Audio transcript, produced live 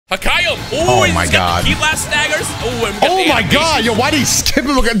Hakayum. Oh my god. Key blast staggers. Oh my god. Yo, why did he skip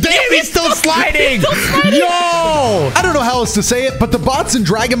him? Damn, he's still sliding. Yo. I don't know how else to say it, but the bots in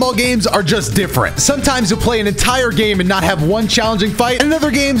Dragon Ball games are just different. Sometimes you'll play an entire game and not have one challenging fight. In other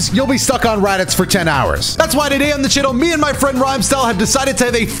games, you'll be stuck on Raditz for 10 hours. That's why today on the channel, me and my friend Rhymestyle have decided to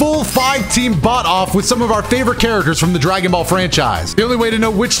have a full 5-team bot off with some of our favorite characters from the Dragon Ball franchise. The only way to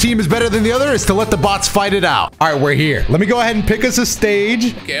know which team is better than the other is to let the bots fight it out. All right, we're here. Let me go ahead and pick us a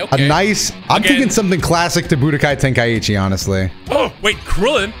stage. Okay. A nice, I'm thinking something classic to Budokai Tenkaichi, honestly. Oh, wait,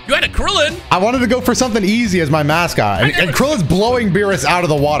 Krillin? You had a Krillin? I wanted to go for something easy as my mascot. And Krillin's blowing Beerus out of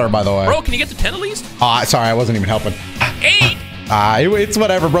the water, by the way. Bro, can you get to 10 at least? Sorry, I wasn't even helping. 8. It's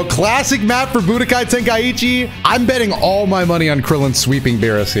whatever, bro. Classic map for Budokai Tenkaichi. I'm betting all my money on Krillin sweeping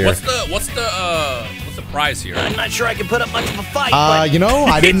Beerus here. What's the prize here? I'm not sure I can put up much of a fight. You know,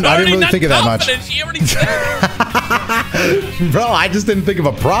 I didn't really think of that much. She already said it. Bro, I just didn't think of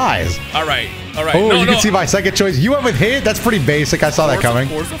a prize. All right. Oh, you can see my second choice. You went with hit. That's pretty basic. I saw that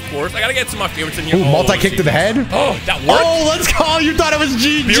coming. Of course. I gotta get some of my favorites in here. Ooh, multi-kick to the head. Oh, that worked. Oh, let's go. You thought it was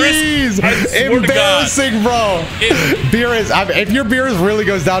GG's. Embarrassing, bro. Beerus, if your Beerus really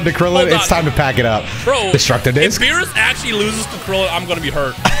goes down to Krillin, it's time to pack it up. Bro, Destructive Disc. If Beerus actually loses to Krillin, I'm gonna be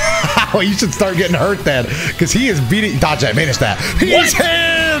hurt. Well, you should start getting hurt then, because he is beating. Dodge that, finish that. He is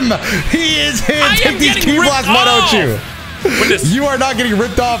him. He is him. Take these key blasts, why don't you? You are not getting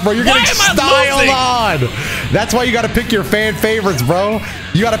ripped off, bro. You're getting styled on. That's why you got to pick your fan favorites, bro.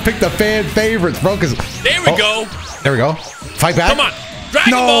 You got to pick the fan favorites, bro. Because there we go. There we go. Fight back. Come on,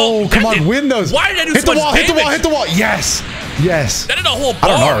 Dragon Ball. No, come on, win those. Why did I do hit so the wall? much Hit the wall. Hit the wall. Yes. Yes. That did a whole bar. I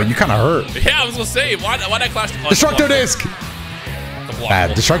don't know. You kind of hurt. Yeah, I was gonna say why that clash. Destructo Disc.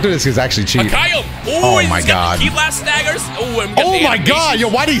 Bad. Destructo Disc is actually cheap. Hakayum. Oh my god. Key blast staggers. Oh my god. Yo,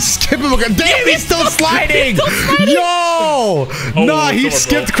 why did he skip him? Damn, he's still sliding. Yo. Nah, he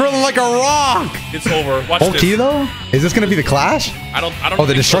skipped Krillin like a rock. It's over. Watch this. Key though? Is this gonna be the clash? I don't. Oh,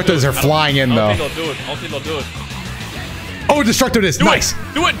 the Destructos are flying in though. I don't think they'll do it. Oh, Destructo Disc. Nice.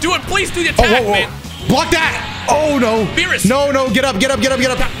 Do it. Please do the attack, man. Block that. Oh no. Beerus. No. Get up.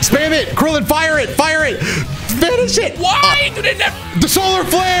 Spam it. Krillin, fire it. Finish it. Why do they never? The solar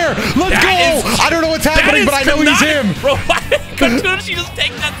flare. Let's go. I don't know what's happening, but I know he's him. Bro, why couldn't she just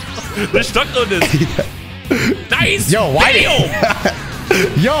take that? Destructo Disc. Nice. Yo, why?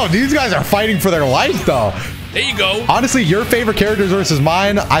 Yo, these guys are fighting for their life though. There you go. Honestly, your favorite characters versus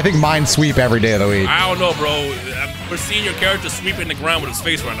mine, I think mine sweep every day of the week. I don't know, bro. We're seeing your character sweeping the ground with his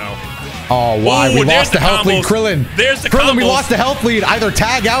face right now. Oh, why? We lost the health lead. Krillin. There's the Krillin, combos. we lost the health lead. Either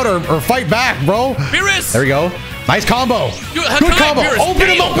tag out or fight back, bro. Beerus. There we go. Nice combo. Good combo. Beerus. Open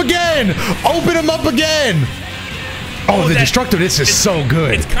him up again. Oh, the Destructo Disc is so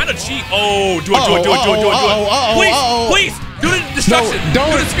good. It's kind of cheap. Oh, do it. Please. Do the destruction. No,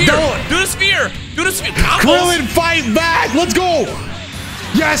 do the sphere. Combos. Krillin, fight back. Let's go.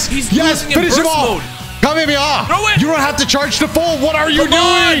 Yes. Finish him off. Come at me off. Throw it. You don't have to charge to full. What are you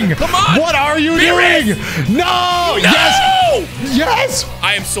doing? Come on. What are you doing? No. Yes.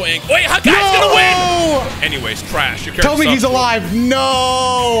 I am so angry. Wait, Hakai's gonna win. Anyways, trash. Tell me he's alive.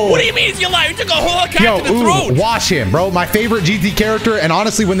 No. What do you mean he's alive? You took a whole Hakai to the throat. Wash him, bro. My favorite GT character, and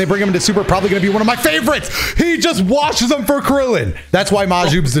honestly, when they bring him into Super, probably gonna be one of my favorites. He just washes them for Krillin. That's why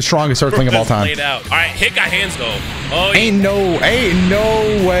Majub's the strongest Earthling of all time. Laid out. All right, Hit got hands though. Oh, ain't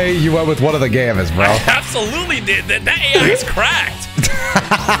no way you went with one of the Gammas, bro. I absolutely did. That AI is cracked.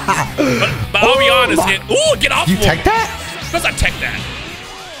 but I'll be honest. Get off. You tech that? Because I tech that.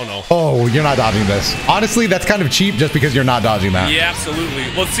 Oh no. Oh, you're not dodging this. Honestly, that's kind of cheap just because you're not dodging that. Yeah, absolutely.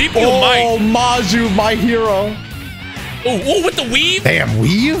 Well, CPU might. Oh, Majub, my hero. Oh, with the weave. Damn,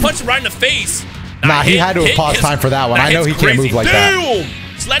 weave? Punch right in the face. Nah, he had to have paused time for that one. I know he can't move like that.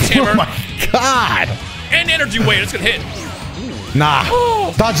 Sledgehammer. Oh my god. And energy wave. It's gonna hit. Nah.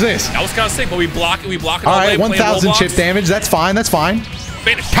 Dodge this. That was kind of sick, but we block it. All right, 1,000 chip damage. That's fine.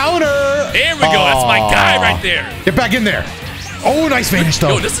 Finish. Counter. There we go. That's my guy right there. Get back in there. Oh, nice finish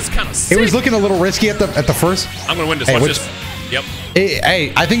though. Yo, this is kind of sick. It was looking a little risky at the first. I'm gonna win this. Watch this. Yep.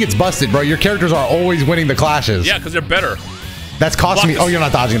 Hey, I think it's busted, bro. Your characters are always winning the clashes. Yeah, because they're better. That's costing me. Oh, you're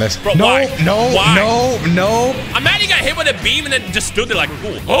not dodging this. Bro, no. No. I'm mad he got hit with a beam and then just stood there like,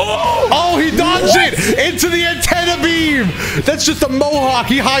 ooh. Oh, he dodged it into the antenna beam. That's just a mohawk.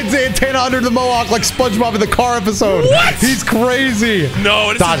 He hides the antenna under the mohawk like SpongeBob in the car episode. What? He's crazy.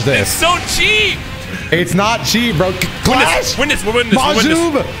 No, dodge this. It's so cheap. It's not cheap, bro. Clash. Win this. We're winning this.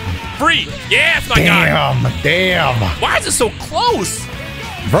 Majub. Free. Yeah, it's my guy. Damn. Why is it so close?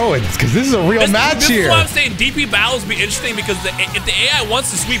 Bro, it's because this is a real match here. This is why I'm saying DP battles be interesting because if the AI wants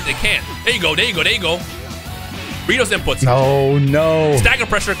to sweep, they can. There you go. Burritos inputs. No. Stagger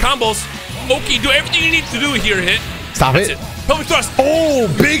pressure, combos. Oki, do everything you need to do here, Hit. Stop That's it. Pelvic thrust. Oh,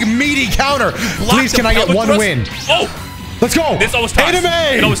 big meaty counter. Please, can I get one win? Oh. Let's go. This always ties.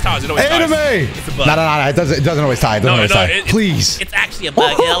 Anime. It always ties. Anime. It's a bug. No. It doesn't always tie. It doesn't always tie. Please. It's actually a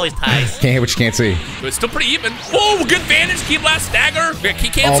bug. It always ties. Can't hit what you can't see. It's still pretty even. Oh, good vantage. Key blast, stagger. Key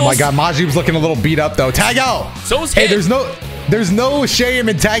cancels. Oh my God, Maji's looking a little beat up though. Tag out. So is Hey, Hit. there's no shame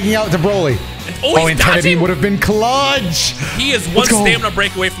in tagging out to Broly. And Tenebeam would have been clutch. He is one stamina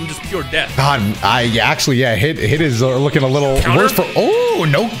break away from just pure death. God, Hit is looking a little worse for. Oh,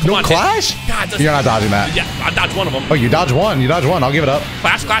 no clash. God, you're not dodging that. Yeah, I dodged one of them. Oh, you dodged one. I'll give it up.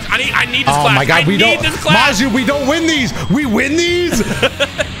 Clash. I need this clash. Oh my God, we don't. Clash. Maju, we don't win these. We win these.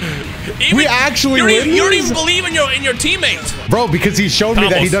 We actually win these. You don't even believe in your teammates, bro, because he showed me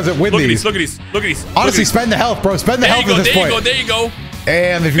that he doesn't win these. Look at these. Honestly, spend the health, bro. Spend the health at this point. There you go.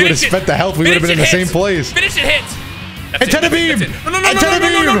 And if you would have spent the health, we would have been in the same place. Finish it, Hit. And Tenebeam! No.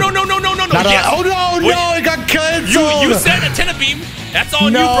 Yes. Oh no! It got canceled. You said a Tenebeam. That's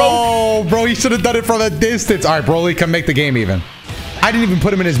on you, bro. No, bro, he should have done it from a distance. All right, Broly, come make the game even. I didn't even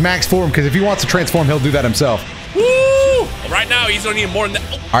put him in his max form because if he wants to transform, he'll do that himself. Woo! Right now, he's gonna need more than that.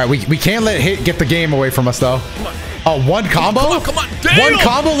 Oh. All right, we can't let Hit get the game away from us though. Come on. Oh, one combo? Come on. Damn. One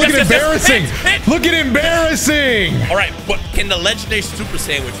combo? Look at embarrassing. Hit. Look at embarrassing. All right, but can the legendary Super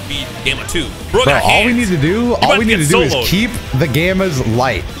Sandwich be Gamma 2? Bro, all we need to do is keep the Gammas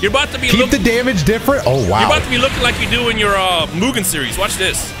light. You're about to be keep the damage different. Oh, wow. You're about to be looking like you do in your Mugen series. Watch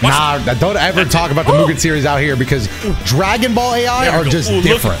this. Don't ever talk about the Mugen series out here because Dragon Ball AI are just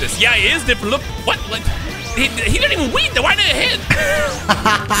different. Look at this. Yeah, it is different. Look, what? Like, he didn't even weed. Why did it hit?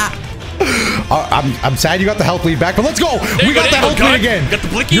 I'm sad you got the health lead back, but let's go. We got the health lead again. Got the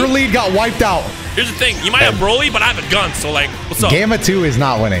blicky. Your lead got wiped out. Here's the thing. You might have Broly, but I have a gun, so like, what's up? Gamma 2 is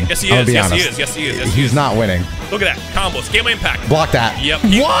not winning. Yes, he is. Yes, he is. He's not winning. Look at that. Combos. Gamma Impact. Block that. Yep.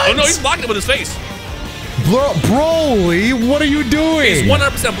 What? Oh, no, he's blocking it with his face. Broly, what are you doing? He's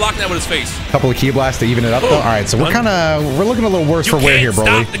 100% blocking that with his face. Couple of key blasts to even it up, though. All right, so we're looking a little worse for wear here,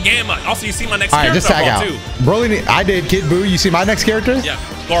 Broly. Stop the Gamma. Also, you see my next character. All right, just tag out. Too. Broly, I did. Kid Buu, you see my next character? Yeah,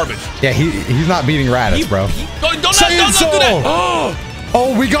 garbage. Yeah, he's not beating Raditz, bro. Don't do that.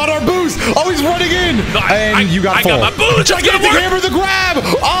 Oh, we got our boost. Oh, he's running in. No, you got full. I got my boost. Gigantic hammer, the grab.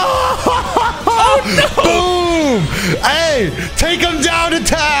 Oh, no. Boom. Hey, take him down to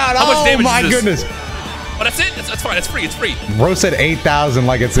town. How much damage my goodness. Oh, that's it. That's fine. That's free. It's free. Bro said 8,000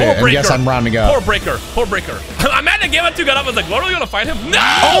 like it's it. And yes, I'm rounding up. Poor breaker. I'm mad that Gamma 2 got up. I was like, what are we going to fight him? No!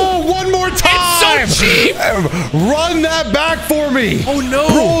 Oh, one more time. It's so cheap. Run that back for me. Oh, no.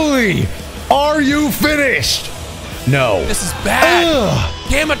 Broly, are you finished? No. This is bad.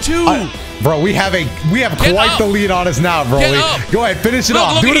 Gamma 2. Bro, we have quite the lead on us now, Broly. Go ahead, finish it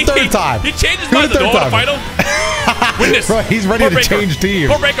off. Do it a third time. He changed his mind. Do I want to fight him? Win this. Bro, he's ready to change teams.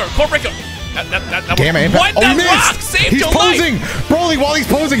 Core breaker. That Gamma Impact. What? That rock saved your posing. life. Broly, while he's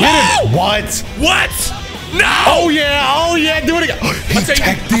posing, hit him. What? No. Oh, yeah. Do it again. I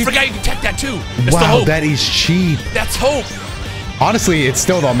forgot you can tech that too. That's wow, that is cheap. That's hope. Honestly, it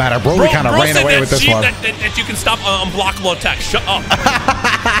still don't matter. Broly kind of ran away with this one. That you can stop unblockable attacks. Shut up.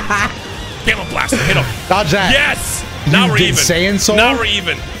 Gamma Blast. Hit him. Dodge that. Yes. Now we're even. Saiyan Soul? Now we're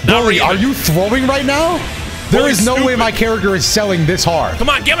even. Broly, are you throwing right now? There is no way my character is selling this hard. Come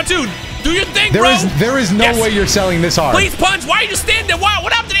on, Gamma 2. Do your thing, bro. There is no way you're selling this hard. Please punch. Why are you just standing there?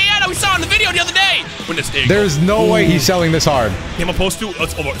 What happened to the AI that we saw in the video the other day? There's no way he's selling this hard. Gamma post 2.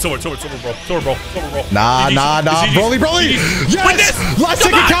 It's over, bro. It's over, bro. Nah. Broly. Yes. Last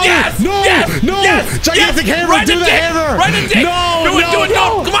second counter. No. Gigantic hammer. Do the hammer. Right in the dick.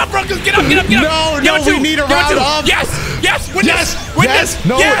 No. Come on, bro. Get up. No. We need a round up. Yes. Win this.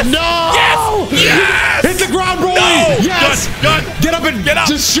 No. Yes. Hit the ground, Broly. Yes. Gun. Get up and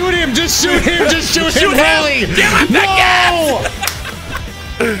just shoot him. Just shoot him, Broly. No.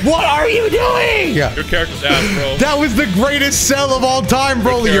 What are you doing? Your character's ass, bro. That was the greatest sell of all time,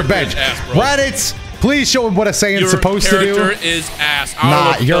 Broly. Your bench. Raditz, please show him what a Saiyan's supposed to do. Your character is ass.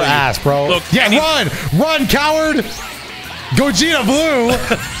 Nah, you're ass, bro. Look, run, coward. Gogeta Blue.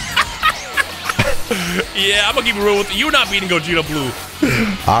 Yeah, I'm gonna keep it real with you. You're not beating Gogeta Blue.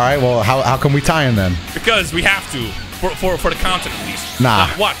 All right, well, how can we tie him then? Because we have to, for the content at least. Nah.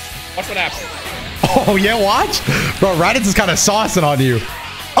 Watch what happens. Oh yeah, watch, bro. Raditz is kind of saucing on you.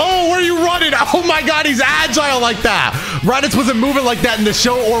 Oh, where are you running? Oh my God, he's agile like that. Raditz wasn't moving like that in the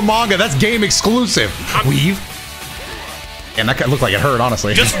show or manga. That's game exclusive. Weave. And that looked like it hurt,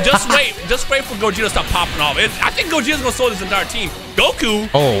 honestly. Just wait for Gogeta to stop popping off. I think Gogeta's gonna slow this entire team. Goku.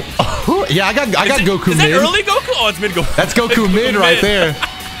 Oh, yeah, I got Goku mid. Is that early Goku? Oh, it's mid Goku. That's Goku mid right there.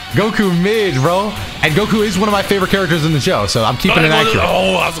 Goku mid, bro. And Goku is one of my favorite characters in the show, so I'm keeping it accurate.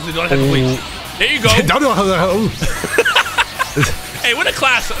 Oh, I was going to complete. There you go. Hey, win a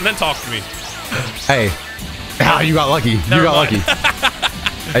class and then talk to me. Hey. You got lucky. You got lucky.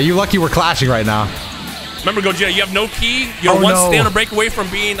 Hey, you lucky we're clashing right now. Remember, Gogeta, you have no ki. You're one stand or break away from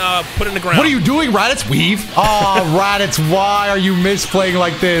being put in the ground. What are you doing, Raditz? Weave. Oh, Raditz, why are you misplaying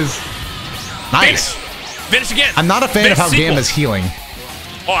like this? Nice. Finish again. I'm not a fan of how Gamma's healing.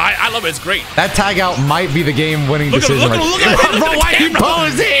 Oh, I love it. It's great. That tag out might be the game-winning decision. Look at Bro, why are you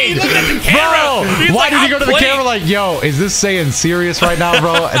posing? Look at the camera. Bro, why did you go to the camera like, yo, is this saying serious right now,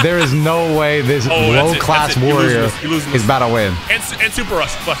 bro? There is no way this low-class warrior is about to win. And super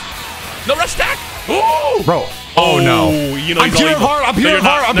rush. No rush attack. Ooh. Bro. Oh, no. You know, I'm pure of heart. I'm pure of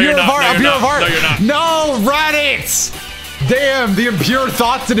heart. I'm pure of heart. I'm pure of heart. No, you're not. No, Raditz. Damn, the impure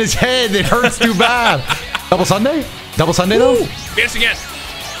thoughts in his head. It hurts too bad. Double Sunday? Double Sunday, though? Finish again.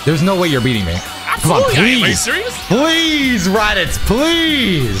 There's no way you're beating me. Absolutely. Come on, please. Are you serious? Please, Raditz,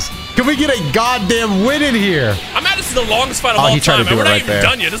 please. Can we get a goddamn win in here? I'm mad this is the longest fight of all time, and we're not even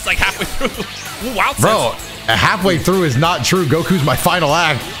done yet. This is like halfway through. Wild sense. Bro, halfway through is not true. Goku's my final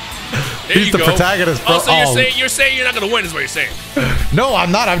act. He's the protagonist, bro. Oh, so you're saying you're not going to win is what you're saying. No,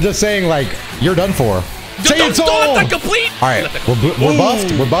 I'm not. I'm just saying, like, you're done for. Say it's all. Don't let that complete. All right, we're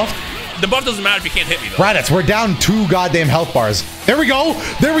buffed. We're buffed. The buff doesn't matter if you can't hit me, though. Raditz, we're down 2 goddamn health bars. There we go.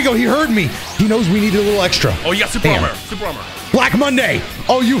 There we go. He heard me. He knows we needed a little extra. Oh, you got super armor. Super armor. Black Monday.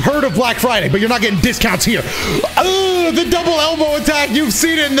 Oh, you heard of Black Friday, but you're not getting discounts here. The double elbow attack. You've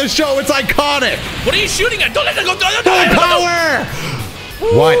seen it in the show. It's iconic. What are you shooting at? Don't let that go. Power.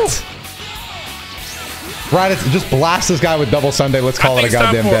 What? Raditz, just blast this guy with double Sunday. Let's call it a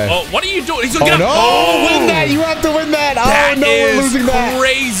goddamn day. Oh, what are you doing? He's gonna get up. Oh, win that. You have to win that. Oh, no, we're losing that.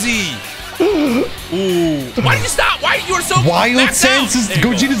 Crazy. Ooh. Why did you stop? Why you were so Wild Sense is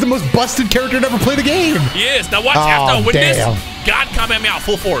Gogeta's the most busted character to ever play the game. Yes. Now watch after I win this. God combat me out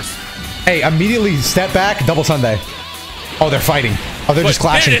full force. Hey, immediately step back, double Sunday. Oh, they're fighting. Oh, they're just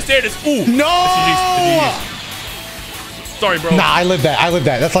clashing. There it is. Ooh. No. Sorry, bro. Nah, I lived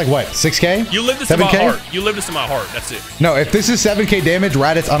that. That's like what, 6K? You lived this in my heart. You lived this in my heart. That's it. No, if this is 7K damage,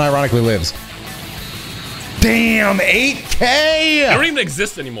 Raditz unironically lives. Damn, 8K! They don't even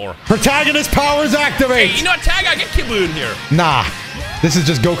exist anymore. Protagonist powers activate! Hey, you know what? Tag, I get Kiblu in here. Nah, this is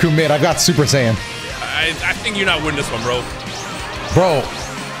just Goku mid. I've got Super Saiyan. I think you're not winning this one, bro. Bro,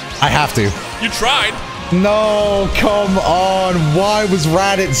 I have to. You tried. No, come on. Why was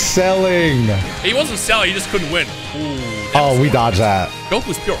Raditz selling? He wasn't selling. He just couldn't win. Ooh, oh, we dodged that.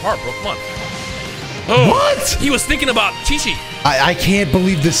 Goku's pure heart, bro. Come on. Oh, what? He was thinking about Chi-Chi. I can't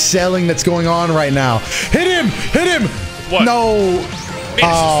believe the selling that's going on right now. Hit him! Hit him! What? No.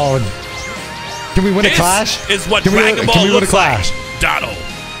 Oh. Can we win a clash? Is what Dragon Ball looks like. Dotto.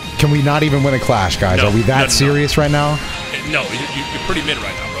 Can we not even win a clash, guys? No, are we that serious right now? No, you're pretty mid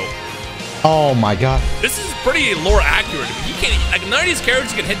right now, bro. Oh my god. This is pretty lore accurate. You can't, like, none of these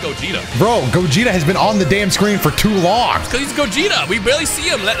characters can hit Gogeta. Bro, Gogeta has been on the damn screen for too long. Because he's Gogeta. We barely see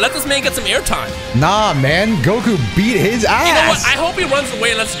him. Let this man get some airtime. Nah, man. Goku beat his ass. You know what? I hope he runs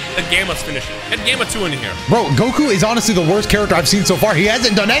away and lets the Gammas finish it. Get Gamma 2 in here. Bro, Goku is honestly the worst character I've seen so far. He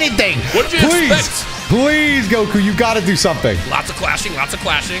hasn't done anything. What did you expect? Please, Goku, you gotta do something. Lots of clashing. Lots of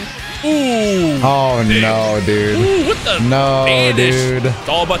clashing. Ooh. Oh, dude. No, dude. Ooh, what the? No, vanish. Dude. It's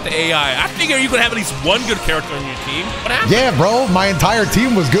all about the AI. I figure you could have at least one good character on your team. What happened? Yeah, bro. My entire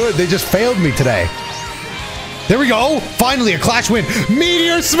team was good. They just failed me today. There we go. Finally, a clash win.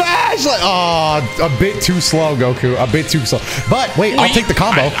 Meteor smash. Like, oh, a bit too slow, Goku. A bit too slow. But wait, I'll take the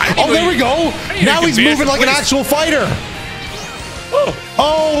combo. Oh, there we go. Now he's moving like an actual fighter.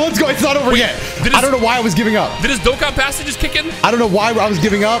 Oh, let's go. It's not over yet. I don't know why I was giving up. Did his Dokkan passages kick in? I don't know why I was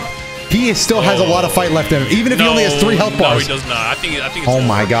giving up. He still has a lot of fight left in him, even if he only has 3 health bars. No, he does not. I think it's oh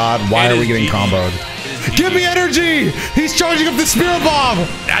my god, why are we getting comboed? Give me energy! He's charging up the Spirit Bomb!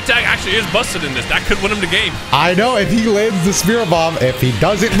 That tag actually is busted in this. That could win him the game. I know, if he lands the Spirit Bomb, if he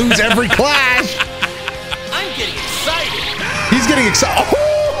doesn't lose every clash. I'm getting excited. He's getting excited.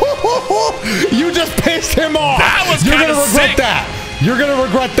 You just pissed him off. That was You're gonna regret that. You're gonna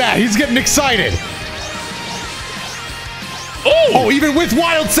regret that. He's getting excited. Oh, even with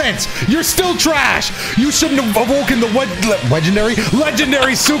Wild Sense, you're still trash. You shouldn't have awoken the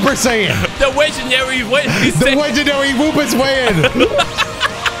legendary Super Saiyan. The legendary Whoopa's Waiyan.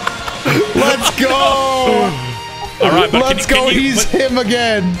 Let's go. All right, but let's go. He's him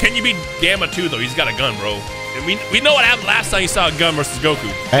again. Can you beat Gamma 2 though? He's got a gun, bro. And we know what happened last time you saw a gun versus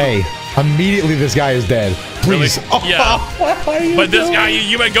Goku. Hey, immediately this guy is dead. Please. Really? Yeah. What are you but doing? This guy,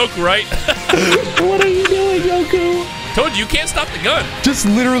 you met Goku, right? What are you doing, Goku? Told you can't stop the gun. Just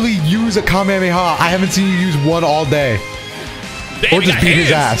literally use a Kamehameha. I haven't seen you use one all day. Damn, Or just beat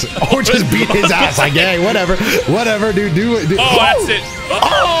his ass. Or just beat his ass. Like, hey, whatever. Whatever, dude. Do it. Oh, that's it.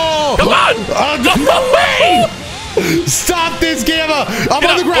 Oh! Come on! No way! Stop this, Gamma! I'm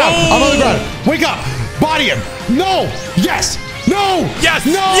on the ground. Oh. I'm on the ground. Wake up. Body him. No. Yes. No. Yes.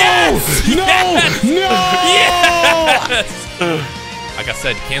 No. Yes. No. Yes. No. Yes. Like I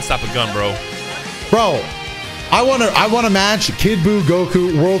said, you can't stop a gun, bro. Bro, I want to match Kid Buu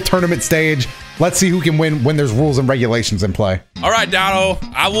Goku World Tournament stage. Let's see who can win when there's rules and regulations in play. All right, Dado.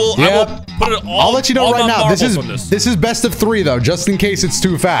 I will put it all. I'll let you know right now. This is is best of 3 though, just in case it's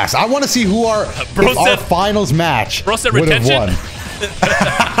too fast. I want to see who our finals match would have won.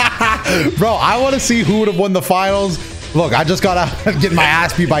 Bro, I want to see who would have won the finals. Look, I just gotta get my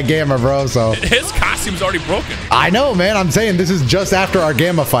ass beat by Gamma, bro. So his costume's already broken. I know, man. I'm saying this is just after our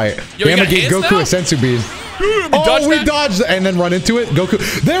Gamma fight. Yo, Gamma gave Goku a sensu beam. We dodged and then run into it. Goku.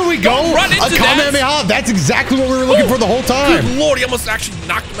 There we go. A Kamehameha. That's exactly what we were looking for the whole time. Good Lord, he almost actually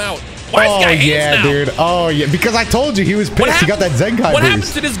knocked him out. Why is he got hands now? Dude. Oh, yeah. Because I told you he was pissed. He got that Zenkai What boost.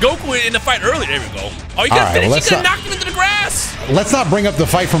 happened to this Goku in the fight earlier? There we go. Oh, he could have finished. He could have knocked him into the grass. Let's not bring up the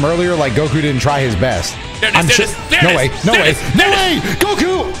fight from earlier like Goku didn't try his best. No way.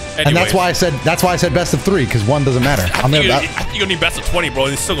 Goku! And that's why I said best of 3, because 1 doesn't matter. I think you're gonna need best of 20, bro.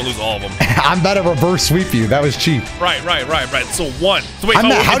 He's still gonna lose all of them. I'm about to reverse sweep you. That was cheap. Right. So 1. So wait,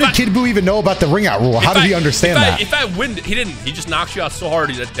 how did Kid Buu even know about the ring out rule? How did he understand that? If I win, he didn't. He just knocks you out so hard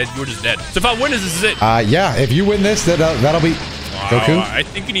that you were just dead. So if I win this is it. Yeah. If you win this, that'll be. Goku? I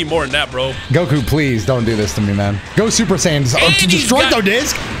think you need more than that, bro. Goku, please don't do this to me, man. Go Super Saiyan. Destroy the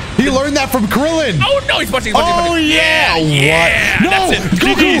disc. He learned that from Krillin. Oh no, he's punching. Oh yeah. What? No, that's it.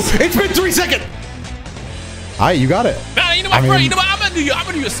 Goku. It's been 3 seconds. All right, you got it. Nah, you know what, bro? You know what? I'm gonna do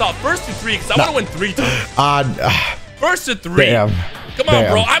you a solid first to 3 because I want to win 3 times. First to 3. Damn. Come on,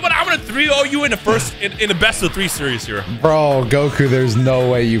 bro. I'm gonna 3-0 you in the first in the best of 3 series here. Bro, Goku, there's no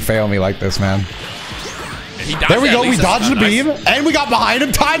way you fail me like this, man. There we go. We dodged the beam, and we got behind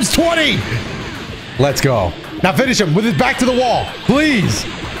him times 20. Let's go. Now finish him with his back to the wall, please.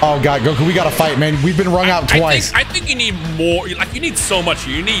 Oh God, Goku, we gotta fight, man. We've been wrung out twice. I think you need more. Like you need so much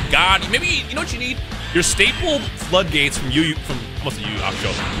here. You need God. Maybe you know what you need? Your staple floodgates from what's the Yu Yu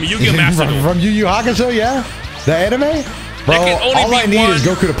Hakusho? From Yu-Gi-Oh! Master Duel. From Yu Yu Hakusho, yeah. The anime, bro. All I need is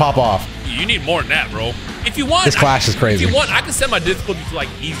Goku to pop off. You need more than that, bro. If you want, this clash is crazy. If you want, I can set my difficulty to like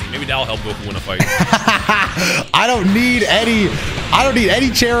easy. Maybe that'll help Goku win a fight. I don't need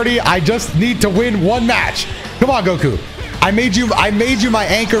any charity. I just need to win 1 match. Come on, Goku. I made you my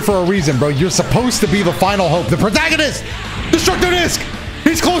anchor for a reason, bro. You're supposed to be the final hope, the protagonist. Destructo Disc.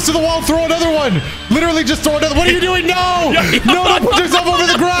 He's close to the wall. Throw another one. Literally just throw another. What are you doing? No. No, don't put yourself over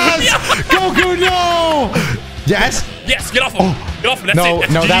the grass. Goku, no. Yes. Yes, get off him. Get off him. That's no,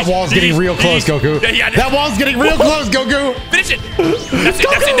 it. no, that wall's getting real close, Goku. That wall's getting real close, Goku. Finish it. That's it.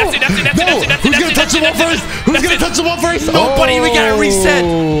 Who's gonna touch the wall first? Who's gonna touch the wall first? No, buddy, we gotta reset.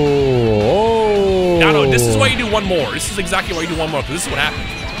 No, this is why you do 1 more. This is exactly why you do 1 more, because this is what happens.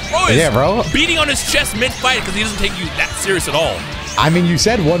 Bro is beating on his chest mid-fight because he doesn't take you that serious at all. I mean, you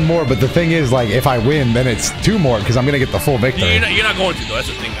said 1 more, but the thing is, like, if I win, then it's 2 more because I'm gonna get the full victory. You're not going to, though. That's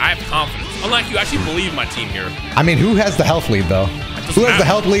the thing. I have confidence. Unlike you, actually believe in my team here. I mean, who has the health lead, though? Who has the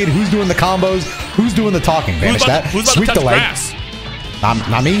health lead? Who's doing the combos? Who's doing the talking? Vanish that. Who's about Sweep to touch the leg. grass?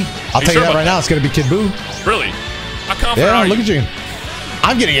 Not me. I'll tell you that right now. It's gonna be Kid Buu. Really? How confident are you? Look at you.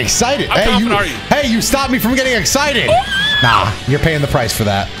 I'm getting excited. How confident are you? Hey, you stopped me from getting excited. Nah, you're paying the price for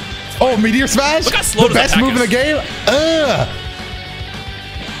that. Oh, Meteor Smash? Look how slow the best move in the game?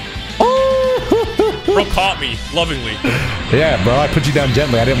 Bro caught me lovingly. Yeah, bro, I put you down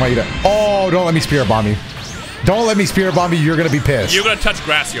gently. I didn't want you to. Oh, don't let me spirit bomb you. Don't let me spirit bomb you. You're going to be pissed. You're going to touch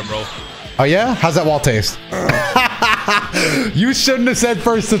grass here, bro. Oh, yeah? How's that wall taste? You shouldn't have said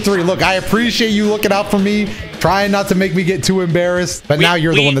first to 3. Look, I appreciate you looking out for me, trying not to make me get too embarrassed, but now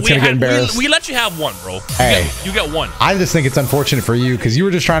you're the one that's going to get embarrassed. We let you have 1, bro. You get 1. I just think it's unfortunate for you because you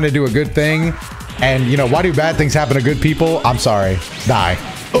were just trying to do a good thing. And, you know, why do bad things happen to good people? I'm sorry. Die.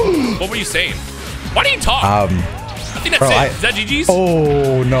 What were you saying? Why do you talk? I think that's it. Is that GG's?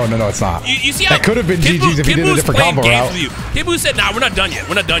 Oh, no, it's not. You see how that could have been GG's if he did a different combo route. Kid Buu said, nah, we're not done yet.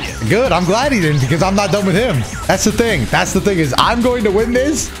 We're not done yet. Good. I'm glad he didn't because I'm not done with him. That's the thing. Is I'm going to win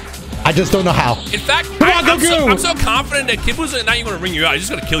this. I just don't know how. In fact, I'm so confident that Kid Buu's not even going to ring you out. He's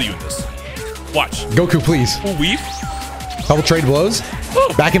just going to kill you in this. Watch. Goku, please. Ooh, weave. Double trade blows. Ooh.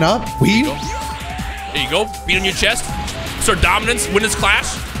 Backing up. Weave. There you go. Beat on your chest. Start dominance. Win this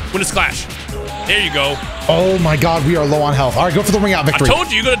clash. There you go. Oh my God, we are low on health. All right, go for the ring out victory. I told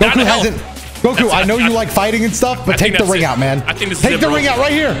you, you're gonna die to health. Goku, I know you like fighting and stuff, but take the ring out, man. I think this is Take the ring out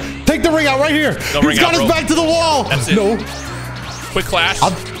right here. Take the ring out right here. He's got his back to the wall. That's it. No. Quick clash.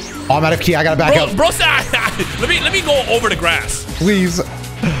 I'm out of key. I gotta back up. Bro, let me go over the grass. Please.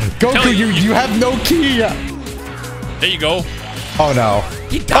 Goku, you have no key. There you go. Oh no.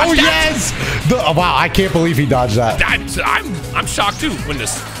 He dodged that. Yes. Wow, I can't believe he dodged that. I'm shocked too. Win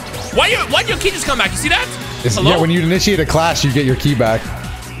this. Why your key just come back? You see that? Yeah, when you initiate a clash, you get your key back.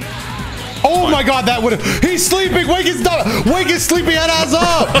 Oh my God, that would have. He's sleeping. Wake his sleepy head ass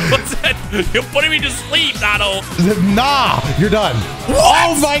up. What's that? You're putting me to sleep, Nato. Nah, you're done. What?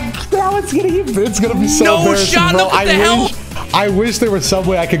 Oh my God, it's gonna be so embarrassing, shot, bro. what the hell? I wish there was some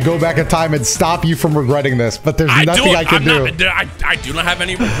way I could go back in time and stop you from regretting this, but there's nothing I can do. I do not have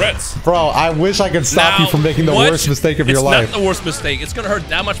any regrets. Bro, I wish I could stop you from making the worst mistake of your life. It's not the worst mistake. It's gonna hurt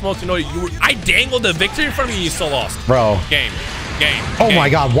that much more to know I dangled the victory in front of you and you still lost. Bro. Game. Oh my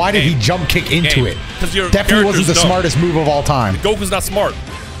God, why did he jump kick into it? Because your definitely wasn't the smartest move of all time. Goku's not smart.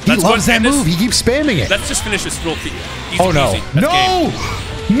 He loves that move. He keeps spamming it. Let's just finish this real easy. Oh no.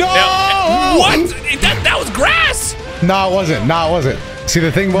 No! What? That was grass! No, it wasn't. See,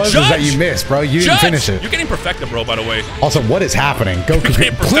 the thing was is that you missed, bro. You didn't finish it. You're getting perfected, bro, by the way. Also, what is happening?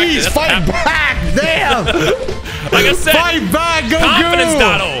 Goku, please fight back! Damn! Like I said, fight back, Goku! Confidence,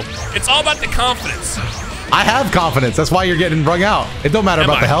 Dato. It's all about the confidence. I have confidence. That's why you're getting wrung out. It don't matter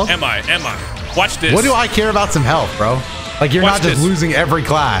about the health. Am I? Watch this. What do I care about some health, bro? Like, you're not just losing every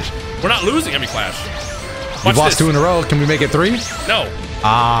clash. We're not losing every clash. You've lost 2 in a row. Can we make it 3? No.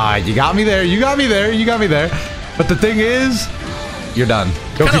 You got me there. You got me there. But the thing is, you're done.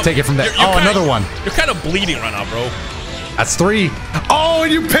 Goku, take it from there. Another one. You're kind of bleeding right now, bro. That's 3. Oh,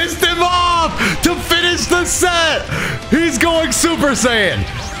 and you pissed him off to finish the set. He's going Super Saiyan.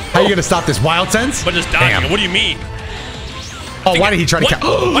 How are you going to stop this? Wild Sense? But just dodging. What do you mean? Oh, why did he try to count?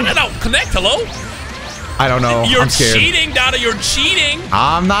 Why did I connect? Hello? I don't know. You're I'm scared. cheating, Dada. You're cheating.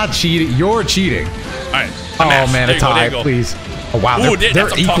 I'm not cheating. You're cheating. All right. Oh, man, a tie, please. Oh, wow.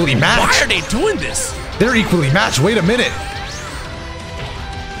 They're equally matched. Why are they doing this? They're equally matched. Wait a minute.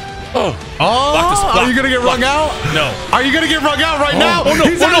 Oh, are you going to get wrung out? No. Are you going to get wrung out right now? Oh,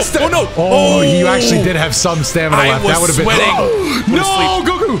 no. Oh, you actually did have some stamina left. That would have been. No,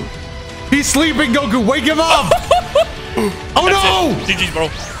 Goku. He's sleeping, Goku. Wake him up. Oh, no. GG, bro.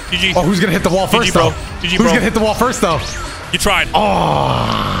 GG. Oh, who's going to hit the wall first, though? Who's going to hit the wall first, though? You tried.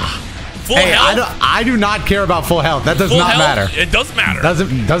 Oh. Full health? I do not care about full health. That does not matter. It does matter.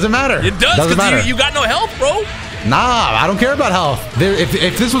 Doesn't matter. It does, because you got no health, bro. Nah, I don't care about health.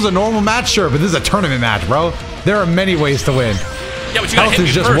 If this was a normal match, sure, but this is a tournament match, bro. There are many ways to win. Yeah, but you gotta health hit me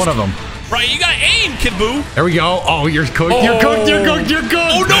is just first. one of them. Right, you gotta aim, Kid Buu. There we go. Oh, you're cooked. You're cooked.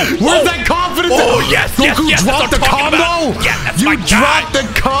 Oh no! Where's that confidence? Oh yes, Goku dropped the combo. Yeah, that's you my guy. dropped the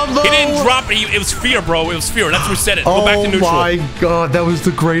combo. He didn't drop it. It was fear, bro. It was fear. That's what said it. Go back to neutral. Oh my God, that was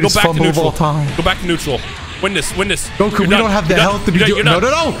the greatest fumble of all time. Go back to neutral. Win this. Goku, we don't have the health to be doing. No.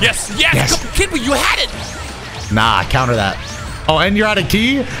 Yes. Kid Buu, you had it. Nah, counter that. Oh, and you're out of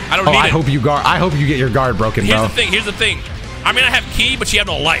key? I don't need it. I hope you get your guard broken, bro. Here's the thing. I mean, I have key, but you have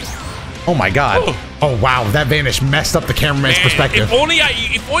no life. Oh my God. Oh wow, that vanish messed up the cameraman's perspective. If only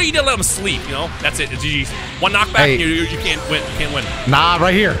you didn't let him sleep, you know? That's it. It's GG. One knockback, and you can't win. You can't win. Nah,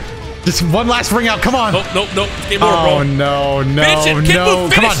 right here. Just one last ring out. Come on. Nope. It's game over, bro. Oh no. Finish it. Kid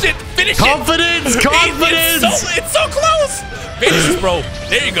Buu, Come on. Finish Confidence. It's so close. Finish this, bro.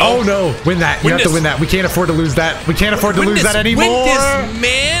 There you go. Oh no. Win that. You have to win that. We can't afford to lose that. We can't afford to lose that anymore. Win this,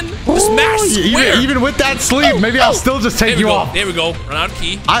 man. Smash square. Even with that sleep, maybe I'll still just take you off. There we go. Run out of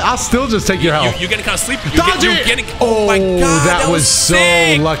key. I'll still just take your health. You're getting kind of sleepy. Oh my God. That was so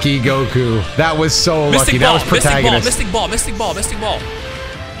lucky, Goku. That was so lucky. That was protagonist. Mystic ball.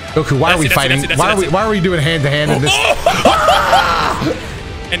 Goku, why are we fighting? Why are we doing hand to hand in this?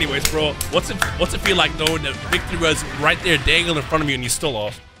 Anyways, bro, what's it feel like knowing that victory was right there dangling in front of you and you still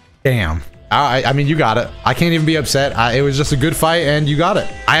lost? Damn. I mean, you got it. I can't even be upset. It was just a good fight, and you got it.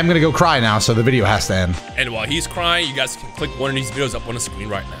 I am going to go cry now, so the video has to end. And while he's crying, you guys can click one of these videos up on the screen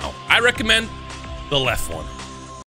right now. I recommend the left one.